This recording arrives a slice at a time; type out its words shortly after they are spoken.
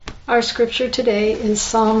Our scripture today is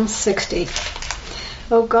Psalm 60.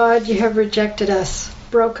 O God, you have rejected us,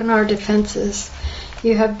 broken our defenses.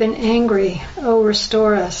 You have been angry. O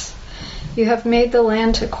restore us. You have made the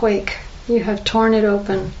land to quake. You have torn it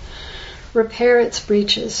open. Repair its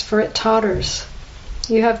breaches, for it totters.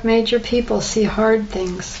 You have made your people see hard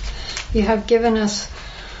things. You have given us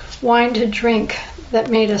wine to drink that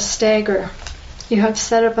made us stagger. You have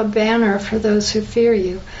set up a banner for those who fear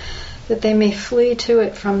you, that they may flee to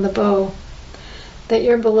it from the bow, that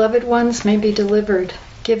your beloved ones may be delivered.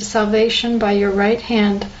 Give salvation by your right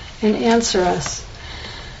hand and answer us.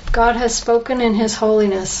 God has spoken in his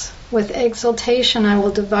holiness. With exultation I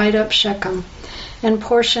will divide up Shechem and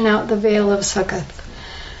portion out the vale of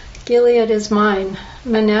Succoth. Gilead is mine,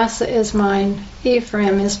 Manasseh is mine,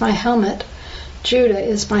 Ephraim is my helmet, Judah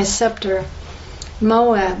is my scepter.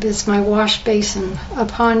 Moab is my wash basin.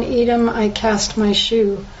 Upon Edom I cast my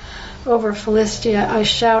shoe. Over Philistia I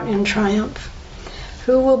shout in triumph.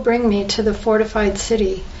 Who will bring me to the fortified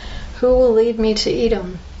city? Who will lead me to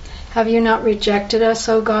Edom? Have you not rejected us,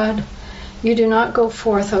 O God? You do not go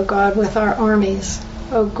forth, O God, with our armies.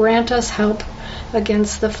 O grant us help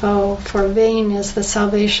against the foe, for vain is the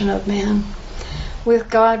salvation of man. With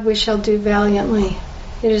God we shall do valiantly.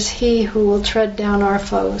 It is he who will tread down our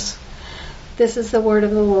foes. This is the word of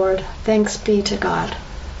the Lord. Thanks be to God.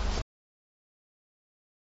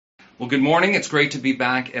 Well, good morning. It's great to be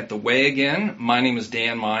back at the Way again. My name is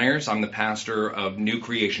Dan Myers. I'm the pastor of New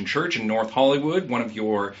Creation Church in North Hollywood, one of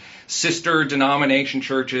your sister denomination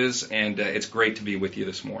churches, and it's great to be with you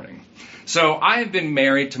this morning. So I have been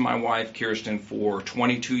married to my wife, Kirsten, for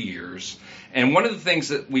 22 years, and one of the things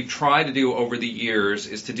that we've tried to do over the years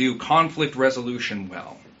is to do conflict resolution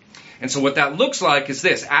well. And so what that looks like is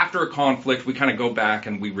this. After a conflict, we kind of go back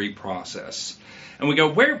and we reprocess. And we go,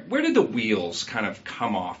 where did the wheels kind of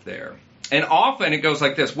come off there? And often it goes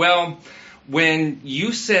like this. Well, when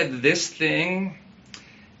you said this thing,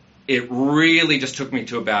 it really just took me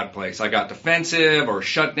to a bad place. I got defensive or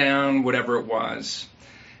shut down, whatever it was.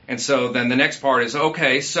 And so then the next part is,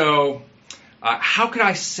 okay, so how could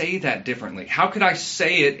I say that differently? How could I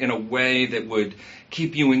say it in a way that would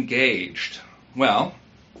keep you engaged? Well,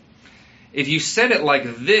 if you said it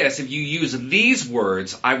like this, if you use these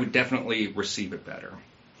words, I would definitely receive it better.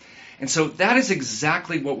 And so that is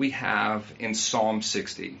exactly what we have in Psalm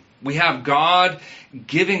 60. We have God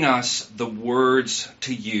giving us the words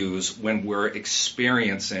to use when we're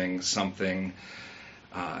experiencing something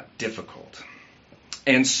difficult.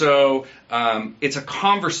 And so it's a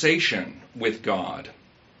conversation with God.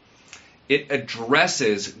 It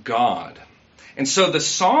addresses God. And so the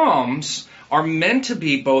Psalms are meant to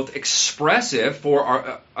be both expressive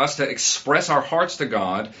for us to express our hearts to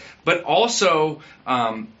God, but also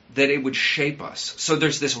that it would shape us. So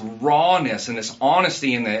there's this rawness and this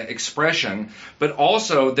honesty in the expression, but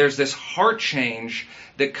also there's this heart change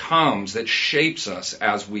that comes, that shapes us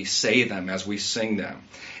as we say them, as we sing them.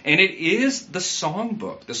 And it is the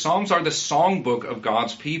songbook. The Psalms are the songbook of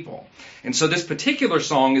God's people. And so this particular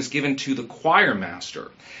song is given to the choir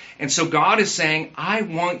master. And so God is saying, I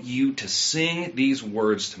want you to sing these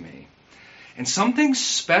words to me. And something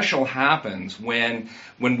special happens when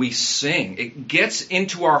we sing. It gets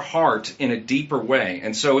into our heart in a deeper way.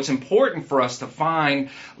 And so it's important for us to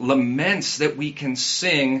find laments that we can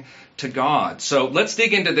sing to God. So let's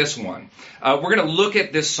dig into this one. We're going to look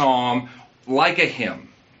at this psalm like a hymn.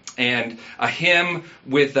 And a hymn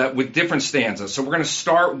with different stanzas. So we're going to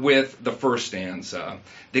start with the first stanza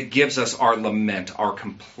that gives us our lament, our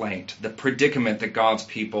complaint, the predicament that God's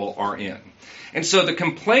people are in. And so the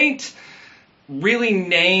complaint really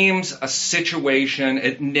names a situation.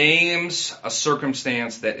 It names a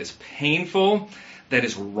circumstance that is painful, that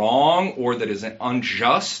is wrong, or that is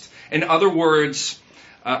unjust. In other words,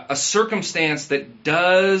 a circumstance that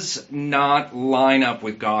does not line up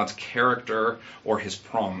with God's character or his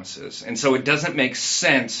promises. And so it doesn't make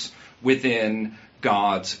sense within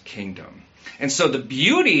God's kingdom. And so the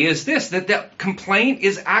beauty is this, that that complaint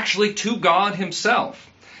is actually to God himself.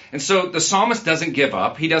 And so the psalmist doesn't give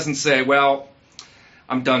up. He doesn't say, well,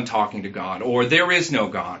 I'm done talking to God, or there is no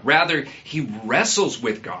God. Rather, he wrestles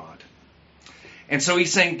with God. And so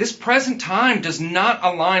he's saying this present time does not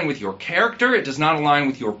align with your character. It does not align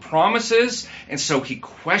with your promises. And so he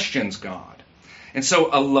questions God. And so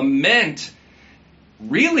a lament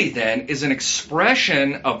really then is an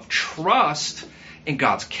expression of trust in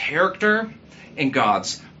God's character, in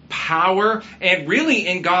God's power, and really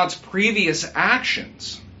in God's previous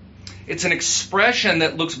actions. It's an expression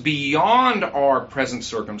that looks beyond our present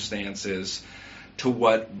circumstances to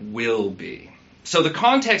what will be. So the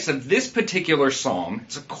context of this particular psalm,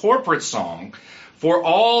 it's a corporate song for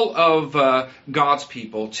all of God's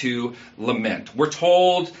people to lament. We're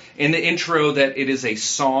told in the intro that it is a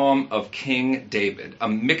psalm of King David, a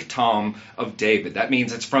miktam of David. That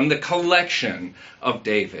means it's from the collection of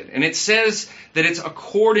David. And it says that it's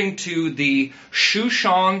according to the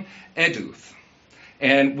Shushan Eduth.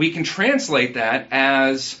 And we can translate that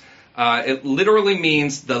as, it literally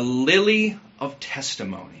means the lily of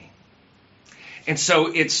testimony. And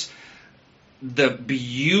so it's the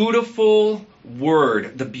beautiful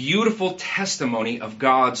word, the beautiful testimony of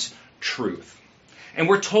God's truth. And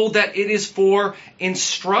we're told that it is for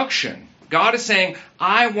instruction. God is saying,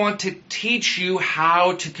 I want to teach you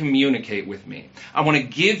how to communicate with me. I want to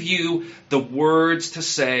give you the words to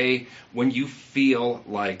say when you feel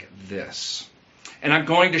like this. And I'm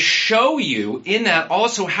going to show you in that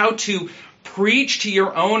also how to preach to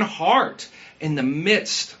your own heart in the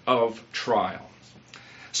midst of trial.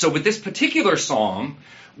 So with this particular psalm,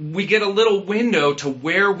 we get a little window to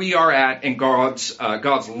where we are at in God's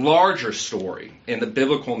larger story in the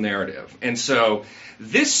biblical narrative. And so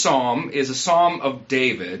this psalm is a psalm of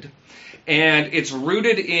David, and it's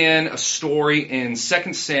rooted in a story in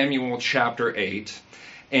 2 Samuel chapter 8.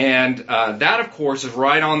 And that, of course, is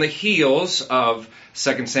right on the heels of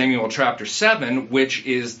 2 Samuel chapter 7, which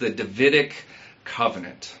is the Davidic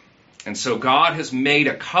covenant. And so God has made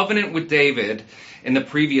a covenant with David in the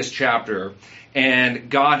previous chapter, and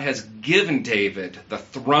God has given David the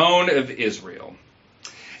throne of Israel.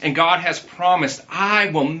 And God has promised,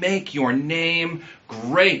 I will make your name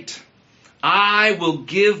great. I will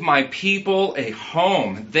give my people a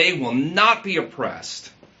home. They will not be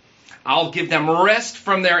oppressed. I'll give them rest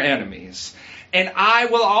from their enemies. And I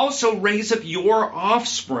will also raise up your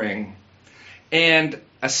offspring and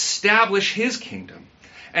establish his kingdom.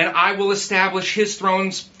 And I will establish his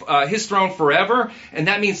throne forever. And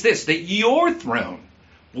that means this, that your throne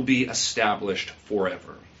will be established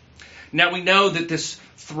forever. Now we know that this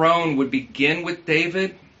throne would begin with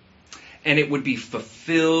David, and it would be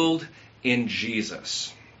fulfilled in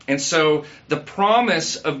Jesus. And so the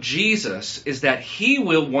promise of Jesus is that he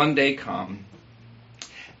will one day come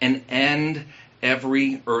and end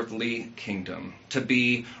every earthly kingdom to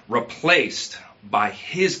be replaced by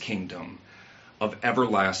his kingdom of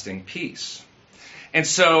everlasting peace. And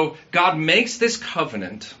so God makes this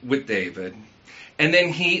covenant with David, and then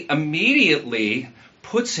he immediately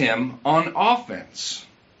puts him on offense.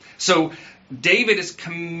 So David is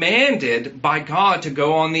commanded by God to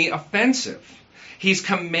go on the offensive. He's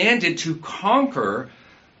commanded to conquer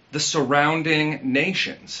the surrounding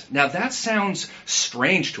nations. Now that sounds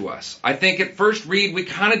strange to us. I think at first read we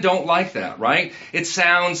kind of don't like that, right? It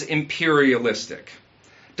sounds imperialistic.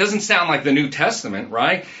 Doesn't sound like the New Testament,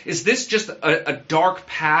 right? Is this just a dark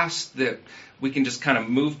past that we can just kind of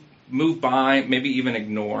move by, maybe even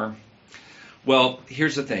ignore? Well,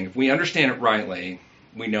 here's the thing. If we understand it rightly,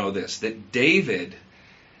 we know this, that David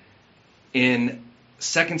in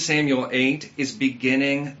 2 Samuel 8 is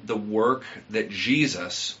beginning the work that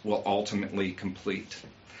Jesus will ultimately complete.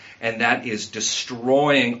 And that is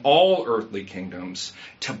destroying all earthly kingdoms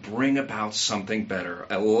to bring about something better,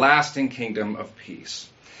 a lasting kingdom of peace.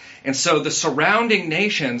 And so the surrounding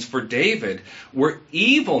nations for David were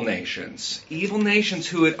evil nations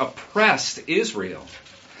who had oppressed Israel.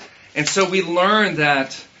 And so we learn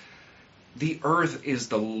that the earth is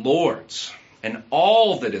the Lord's and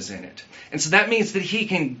all that is in it. And so that means that he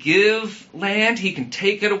can give land, he can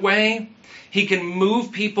take it away, he can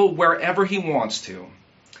move people wherever he wants to.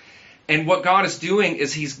 And what God is doing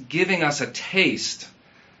is he's giving us a taste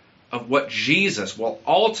of what Jesus will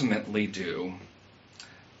ultimately do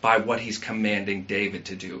by what he's commanding David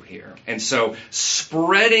to do here. And so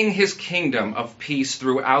spreading his kingdom of peace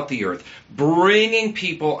throughout the earth, bringing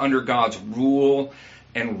people under God's rule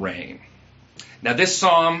and reign. Now this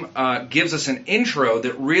psalm gives us an intro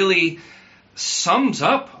that really sums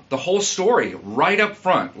up the whole story right up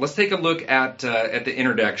front. Let's take a look at the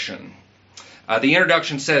introduction. The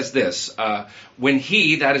introduction says this, when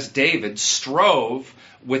he, that is David, strove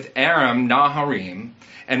with Aram Naharim,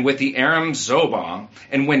 and with the Aram Zobah,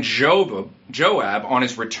 and when Joab on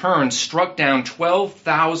his return struck down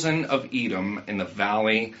 12,000 of Edom in the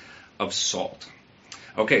valley of Salt.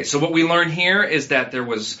 Okay, so what we learn here is that there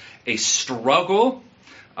was a struggle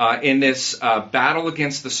in this battle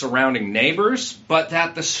against the surrounding neighbors, but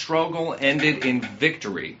that the struggle ended in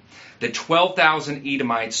victory. The 12,000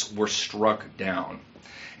 Edomites were struck down.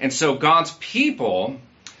 And so God's people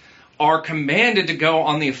are commanded to go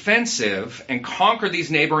on the offensive and conquer these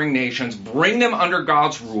neighboring nations, bring them under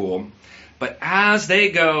God's rule. But as they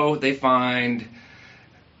go, they find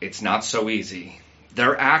it's not so easy.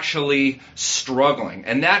 They're actually struggling.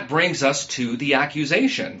 And that brings us to the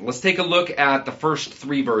accusation. Let's take a look at the first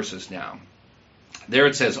 3 verses now. There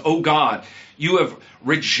it says, "O God, you have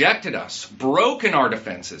rejected us, broken our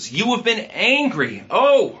defenses. You have been angry.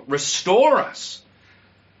 Oh, restore us.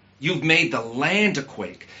 You've made the land to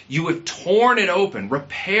quake. You have torn it open.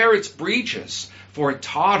 Repair its breaches, for it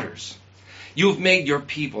totters. You have made your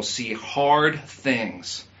people see hard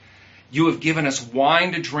things. You have given us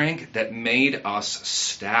wine to drink that made us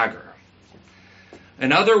stagger."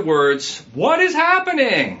 In other words, what is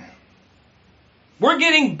happening? We're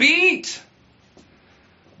getting beat.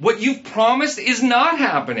 What you've promised is not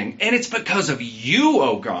happening, and it's because of you,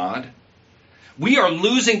 O God. We are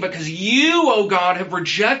losing because you, O God, have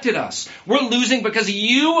rejected us. We're losing because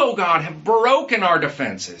you, O God, have broken our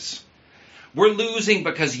defenses. We're losing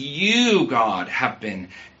because you, God, have been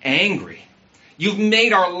angry. You've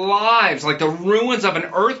made our lives like the ruins of an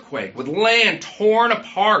earthquake with land torn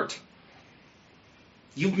apart.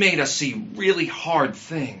 You've made us see really hard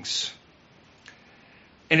things.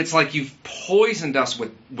 And it's like you've poisoned us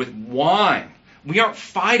with wine. We aren't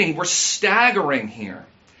fighting, we're staggering here.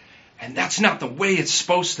 And that's not the way it's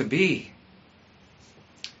supposed to be.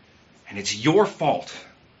 And it's your fault.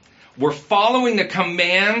 We're following the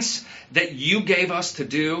commands that you gave us to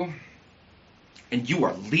do, and you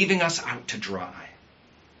are leaving us out to dry.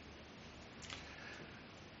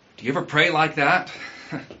 Do you ever pray like that?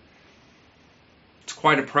 It's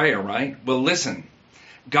quite a prayer, right? Well, listen.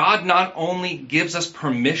 God not only gives us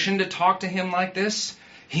permission to talk to him like this,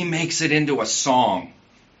 he makes it into a song.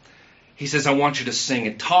 He says, I want you to sing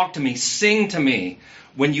it. Talk to me, sing to me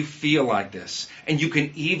when you feel like this. And you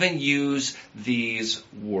can even use these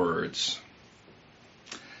words.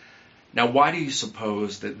 Now, why do you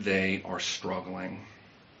suppose that they are struggling?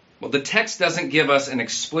 Well, the text doesn't give us an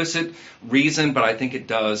explicit reason, but I think it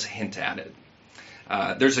does hint at it.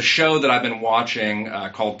 There's a show that I've been watching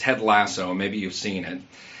called Ted Lasso. Maybe you've seen it.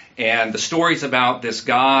 And the story's about this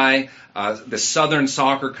guy, this Southern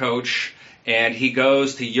soccer coach, and he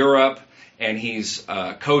goes to Europe, and he's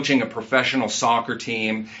coaching a professional soccer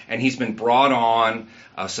team, and he's been brought on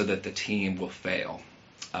so that the team will fail,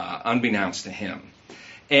 unbeknownst to him.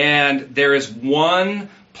 And there is one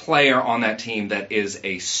player on that team that is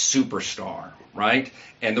a superstar, right?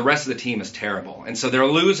 And the rest of the team is terrible. And so they're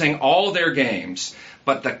losing all their games,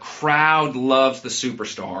 but the crowd loves the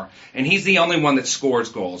superstar. And he's the only one that scores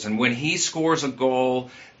goals. And when he scores a goal,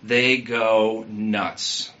 they go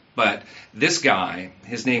nuts. But this guy,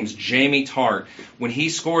 his name's Jamie Tartt, when he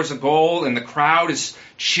scores a goal and the crowd is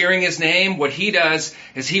cheering his name, what he does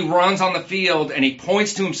is he runs on the field and he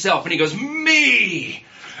points to himself and he goes, me,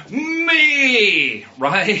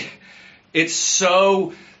 right? It's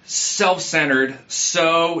so self-centered,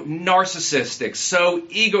 so narcissistic, so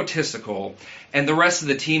egotistical, and the rest of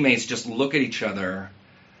the teammates just look at each other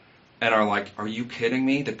and are like, are you kidding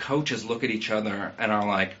me? The coaches look at each other and are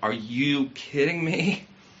like, are you kidding me?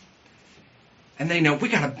 And they know, we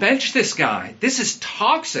got to bench this guy. This is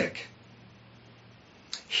toxic.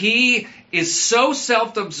 He is so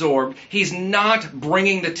self-absorbed, he's not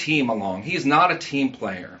bringing the team along. He's not a team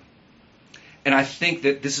player. And I think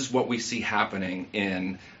that this is what we see happening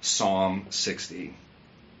in Psalm 60.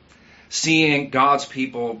 Seeing God's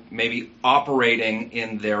people maybe operating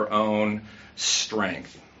in their own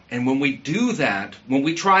strength. And when we do that, when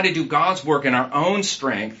we try to do God's work in our own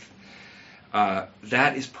strength,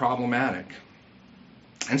 that is problematic.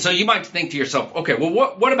 And so you might think to yourself, okay, well,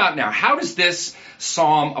 what about now? How does this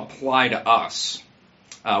psalm apply to us?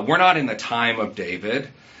 We're not in the time of David.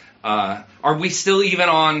 Are we still even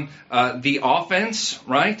on the offense,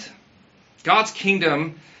 right? God's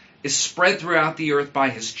kingdom is spread throughout the earth by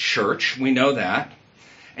his church. We know that.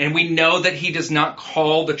 And we know that he does not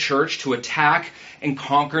call the church to attack and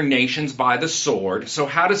conquer nations by the sword. So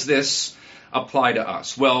how does this apply to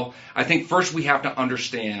us? Well, I think first we have to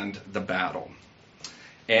understand the battle.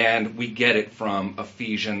 And we get it from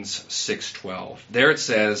Ephesians 6:12. There it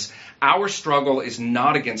says, our struggle is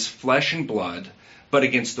not against flesh and blood, but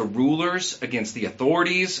against the rulers, against the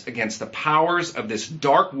authorities, against the powers of this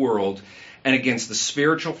dark world, and against the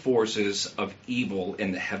spiritual forces of evil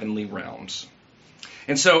in the heavenly realms.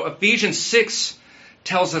 And so Ephesians 6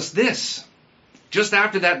 tells us this. Just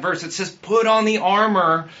after that verse, it says, put on the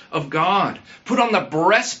armor of God. Put on the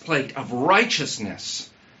breastplate of righteousness.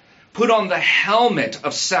 Put on the helmet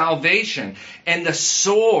of salvation and the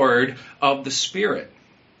sword of the Spirit.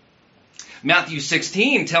 Matthew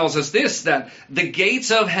 16 tells us this, that the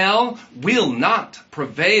gates of hell will not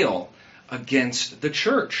prevail against the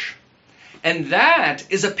church. And that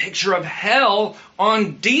is a picture of hell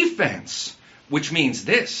on defense, which means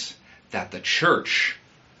this, that the church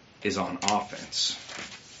is on offense.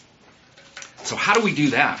 So how do we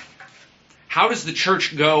do that? How does the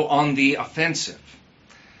church go on the offensive?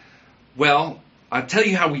 Well, I'll tell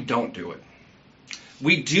you how we don't do it.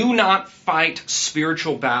 We do not fight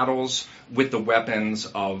spiritual battles with the weapons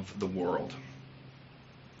of the world.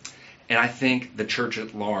 And I think the church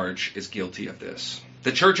at large is guilty of this.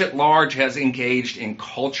 The church at large has engaged in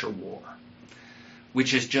culture war,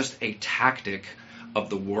 which is just a tactic of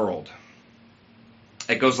the world.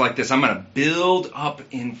 It goes like this: I'm going to build up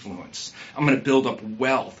influence. I'm going to build up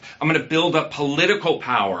wealth. I'm going to build up political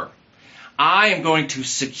power. I am going to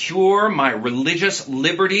secure my religious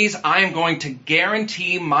liberties. I am going to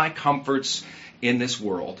guarantee my comforts in this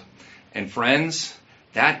world. And friends,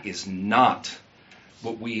 that is not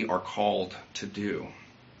what we are called to do.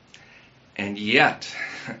 And yet,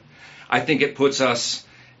 I think it puts us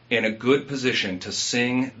in a good position to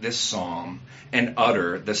sing this psalm and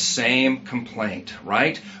utter the same complaint,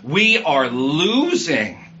 right? We are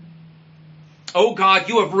losing. Oh God,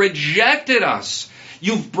 you have rejected us.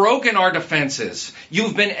 You've broken our defenses.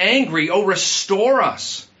 You've been angry. Oh, restore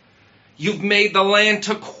us. You've made the land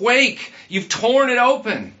to quake. You've torn it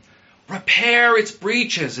open. Repair its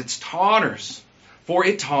breaches, its totters, for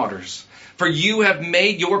it totters. For you have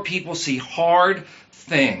made your people see hard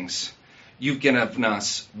things. You've given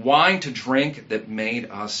us wine to drink that made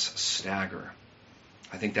us stagger.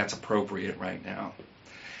 I think that's appropriate right now.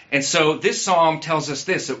 And so this psalm tells us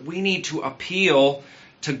this, that we need to appeal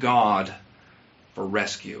to God for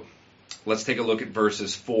rescue. Let's take a look at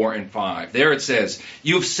verses 4 and 5. There it says,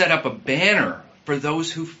 you have set up a banner for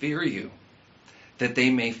those who fear you, that they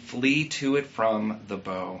may flee to it from the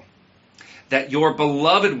bow, that your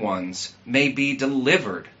beloved ones may be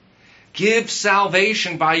delivered. Give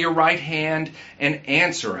salvation by your right hand and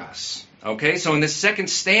answer us. Okay, so in this second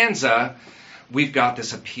stanza, we've got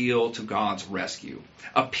this appeal to God's rescue.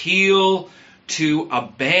 Appeal to a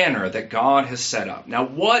banner that God has set up. Now,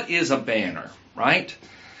 what is a banner, right?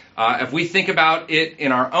 If we think about it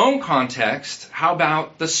in our own context, how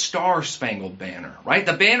about the Star-Spangled Banner, right?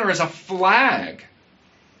 The banner is a flag.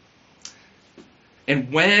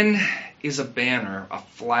 And when is a banner, a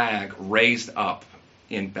flag, raised up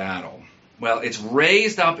in battle? Well, it's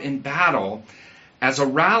raised up in battle as a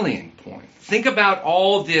rallying point. Think about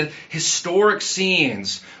all the historic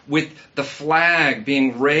scenes with the flag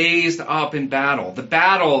being raised up in battle. The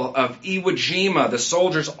Battle of Iwo Jima, the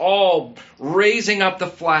soldiers all raising up the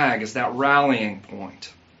flag as that rallying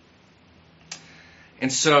point.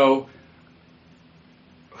 And so,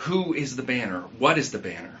 who is the banner? What is the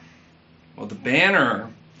banner? Well, the banner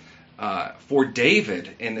for David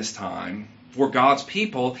in this time, for God's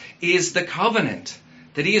people, is the covenant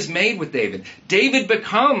that he has made with David. David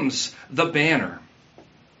becomes the banner.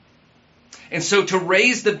 And so to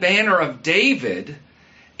raise the banner of David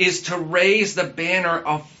is to raise the banner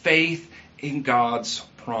of faith in God's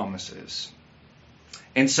promises.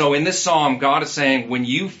 And so in this psalm, God is saying, when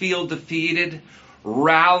you feel defeated,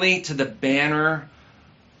 rally to the banner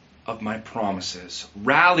of my promises.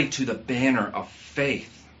 Rally to the banner of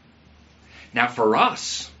faith. Now for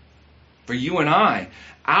us, for you and I,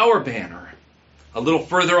 our banner, a little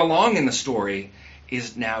further along in the story,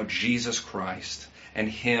 is now Jesus Christ and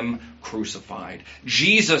him crucified.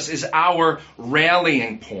 Jesus is our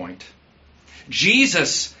rallying point.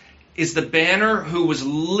 Jesus is the banner who was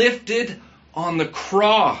lifted on the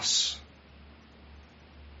cross.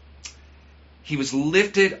 He was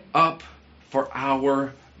lifted up for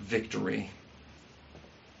our victory.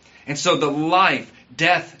 And so the life,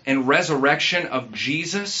 death, and resurrection of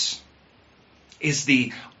Jesus is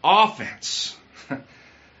the offense.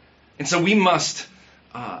 And so we must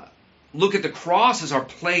look at the cross as our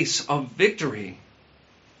place of victory.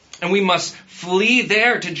 And we must flee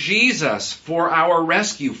there to Jesus for our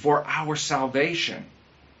rescue, for our salvation.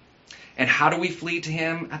 And how do we flee to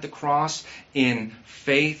him at the cross? In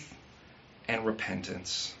faith and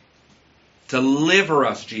repentance. Deliver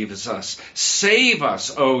us, Jesus. Save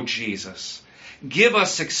us, O Jesus. Give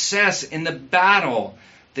us success in the battle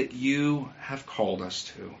that you have called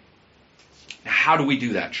us to. Now, how do we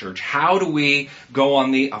do that, church? How do we go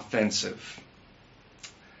on the offensive?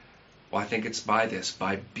 Well, I think it's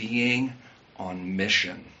by being on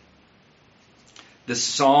mission. This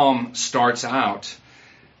psalm starts out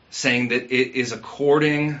saying that it is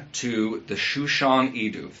according to the Shushan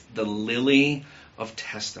Eduth, the lily of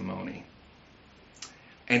testimony.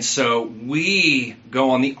 And so we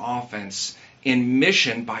go on the offense in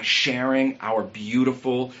mission by sharing our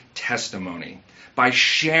beautiful testimony, by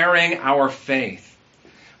sharing our faith.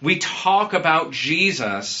 We talk about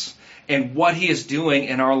Jesus and what he is doing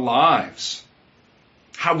in our lives,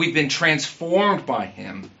 how we've been transformed by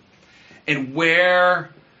him, and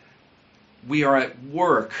where we are at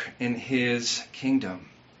work in his kingdom.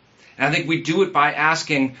 And I think we do it by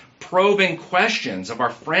asking probing questions of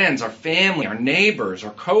our friends, our family, our neighbors,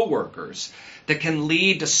 our coworkers that can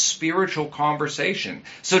lead to spiritual conversation.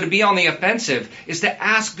 So to be on the offensive is to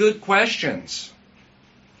ask good questions.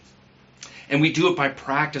 And we do it by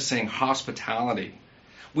practicing hospitality.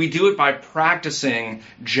 We do it by practicing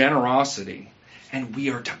generosity. And we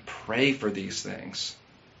are to pray for these things.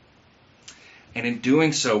 And in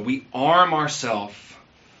doing so, we arm ourselves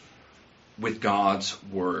with God's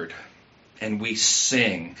word. And we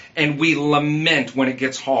sing, and we lament when it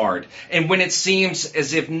gets hard. And when it seems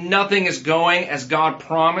as if nothing is going as God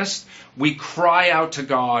promised, we cry out to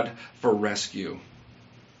God for rescue.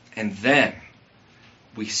 And then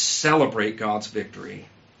we celebrate God's victory.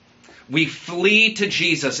 We flee to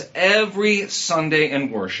Jesus every Sunday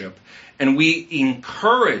in worship, and we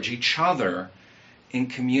encourage each other in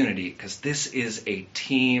community, because this is a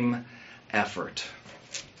team effort.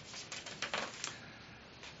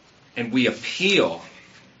 And we appeal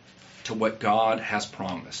to what God has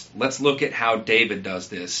promised. Let's look at how David does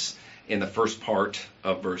this in the first part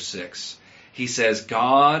of verse 6. He says,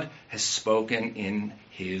 God has spoken in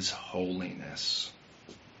his holiness.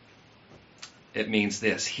 It means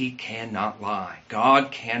this: he cannot lie.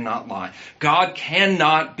 God cannot lie. God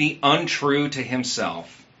cannot be untrue to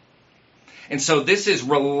himself. And so this is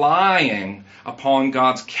relying upon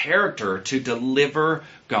God's character to deliver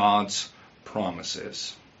God's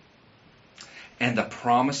promises. And the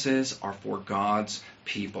promises are for God's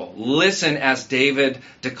people. Listen as David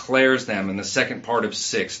declares them in the second part of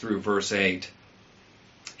 6 through verse 8.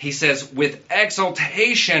 He says, with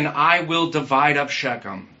exultation I will divide up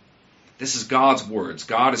Shechem. This is God's words.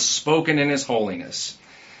 God has spoken in his holiness.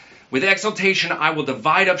 With exultation I will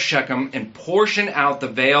divide up Shechem and portion out the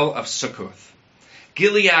vale of Succoth.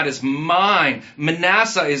 Gilead is mine.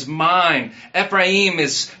 Manasseh is mine. Ephraim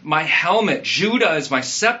is my helmet. Judah is my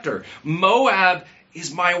scepter. Moab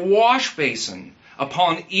is my wash basin.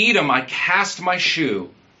 Upon Edom I cast my shoe.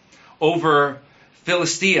 Over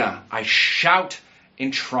Philistia I shout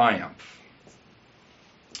in triumph.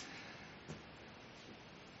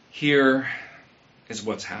 Here is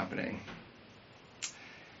what's happening.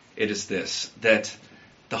 It is this, that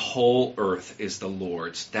the whole earth is the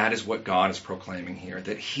Lord's. That is what God is proclaiming here,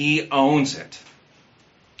 that he owns it.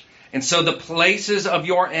 And so the places of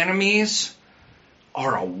your enemies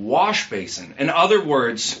are a wash basin. In other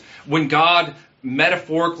words, when God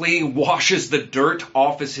metaphorically washes the dirt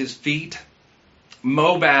off his feet,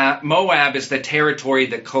 Moab is the territory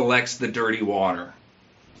that collects the dirty water.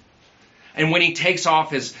 And when he takes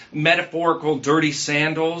off his metaphorical dirty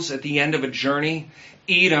sandals at the end of a journey,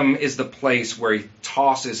 Edom is the place where he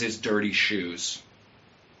tosses his dirty shoes.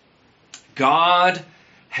 God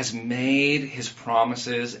has made his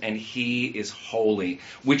promises and he is holy,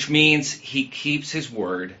 which means he keeps his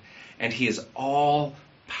word and he is all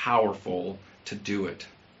powerful to do it.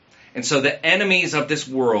 And so the enemies of this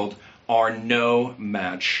world are no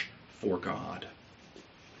match for God.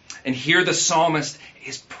 And here the psalmist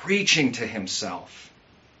is preaching to himself.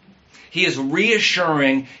 He is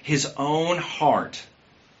reassuring his own heart.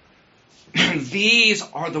 These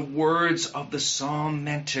are the words of the psalm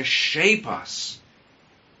meant to shape us.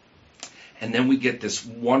 And then we get this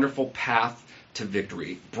wonderful path to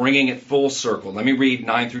victory, bringing it full circle. Let me read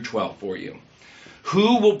 9 through 12 for you.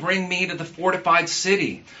 Who will bring me to the fortified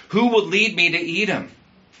city? Who will lead me to Edom?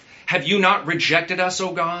 Have you not rejected us,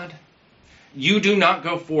 O God? You do not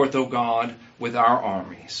go forth, O God, with our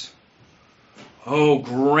armies. Oh,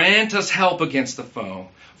 grant us help against the foe,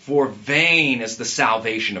 for vain is the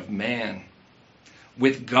salvation of man.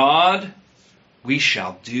 With God we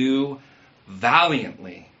shall do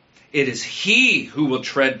valiantly. It is he who will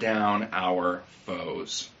tread down our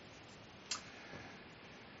foes.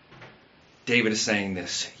 David is saying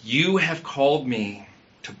this: you have called me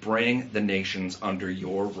to bring the nations under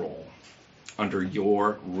your rule, under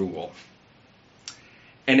your rule.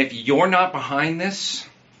 And if you're not behind this,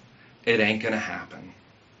 it ain't going to happen.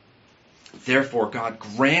 Therefore, God,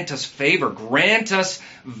 grant us favor, grant us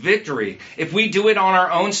victory. If we do it on our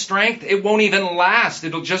own strength, it won't even last.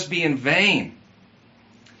 It'll just be in vain.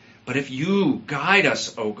 But if you guide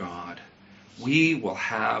us, O God, we will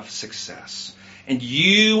have success. And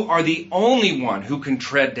you are the only one who can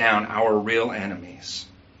tread down our real enemies.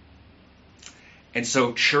 And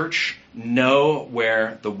so, church, know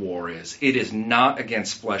where the war is. It is not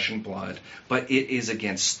against flesh and blood, but it is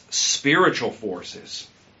against spiritual forces.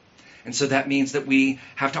 And so that means that we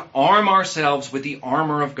have to arm ourselves with the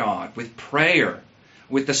armor of God, with prayer,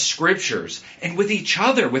 with the scriptures, and with each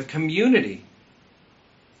other, with community.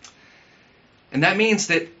 And that means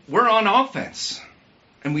that we're on offense.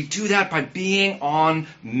 And we do that by being on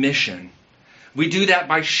mission. We do that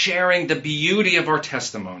by sharing the beauty of our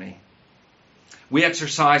testimony. We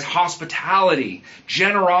exercise hospitality,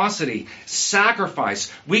 generosity,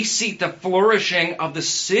 sacrifice. We seek the flourishing of the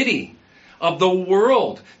city, of the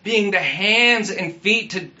world, being the hands and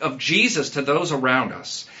feet of Jesus to those around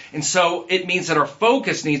us. And so it means that our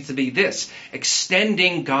focus needs to be this: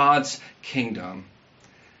 extending God's kingdom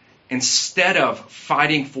instead of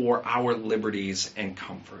fighting for our liberties and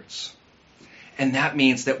comforts. And that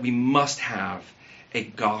means that we must have a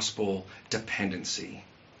gospel dependency.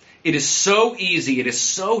 It is so easy, it is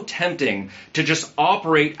so tempting to just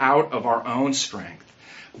operate out of our own strength.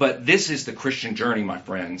 But this is the Christian journey, my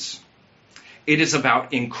friends. It is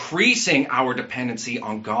about increasing our dependency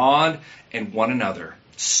on God and one another.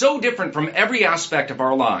 So different from every aspect of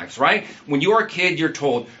our lives, right? When you're a kid, you're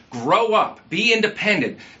told, grow up, be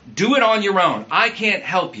independent, do it on your own. I can't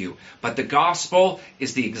help you. But the gospel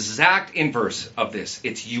is the exact inverse of this.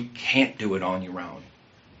 It's you can't do it on your own.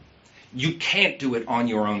 You can't do it on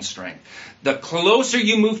your own strength. The closer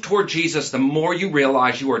you move toward Jesus, the more you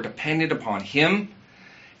realize you are dependent upon Him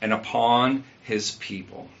and upon His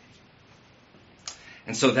people.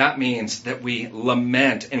 And so that means that we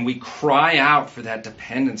lament and we cry out for that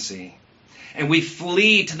dependency. And we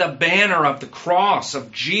flee to the banner of the cross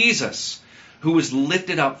of Jesus, who was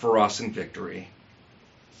lifted up for us in victory.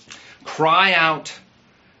 Cry out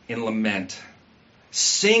in lament.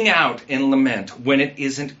 Sing out in lament when it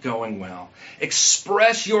isn't going well.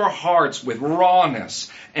 Express your hearts with rawness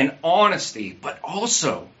and honesty, but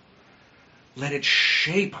also let it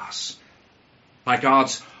shape us by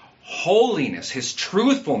God's holiness, His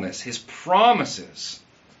truthfulness, His promises.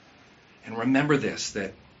 And remember this,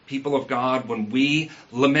 that people of God, when we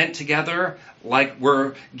lament together, like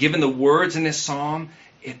we're given the words in this psalm,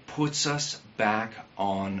 it puts us back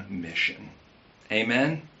on mission.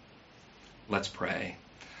 Amen? Let's pray.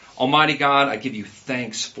 Almighty God, I give you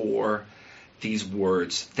thanks for these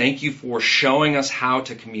words. Thank you for showing us how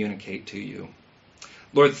to communicate to you.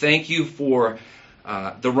 Lord, thank you for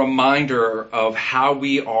the reminder of how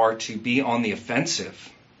we are to be on the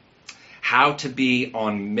offensive, how to be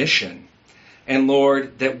on mission. And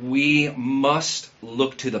Lord, that we must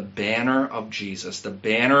look to the banner of Jesus, the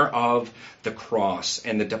banner of the cross,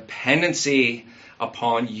 and the dependency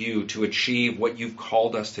upon you to achieve what you've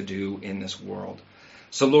called us to do in this world.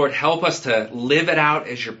 So Lord, help us to live it out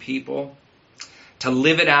as your people, to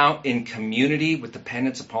live it out in community with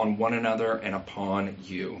dependence upon one another and upon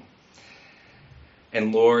you.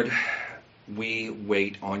 And Lord, we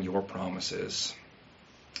wait on your promises.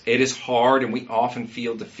 It is hard and we often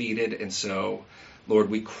feel defeated. And so, Lord,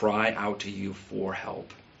 we cry out to you for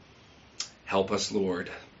help. Help us, Lord.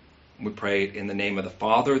 We pray in the name of the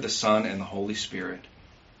Father, the Son, and the Holy Spirit.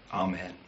 Amen.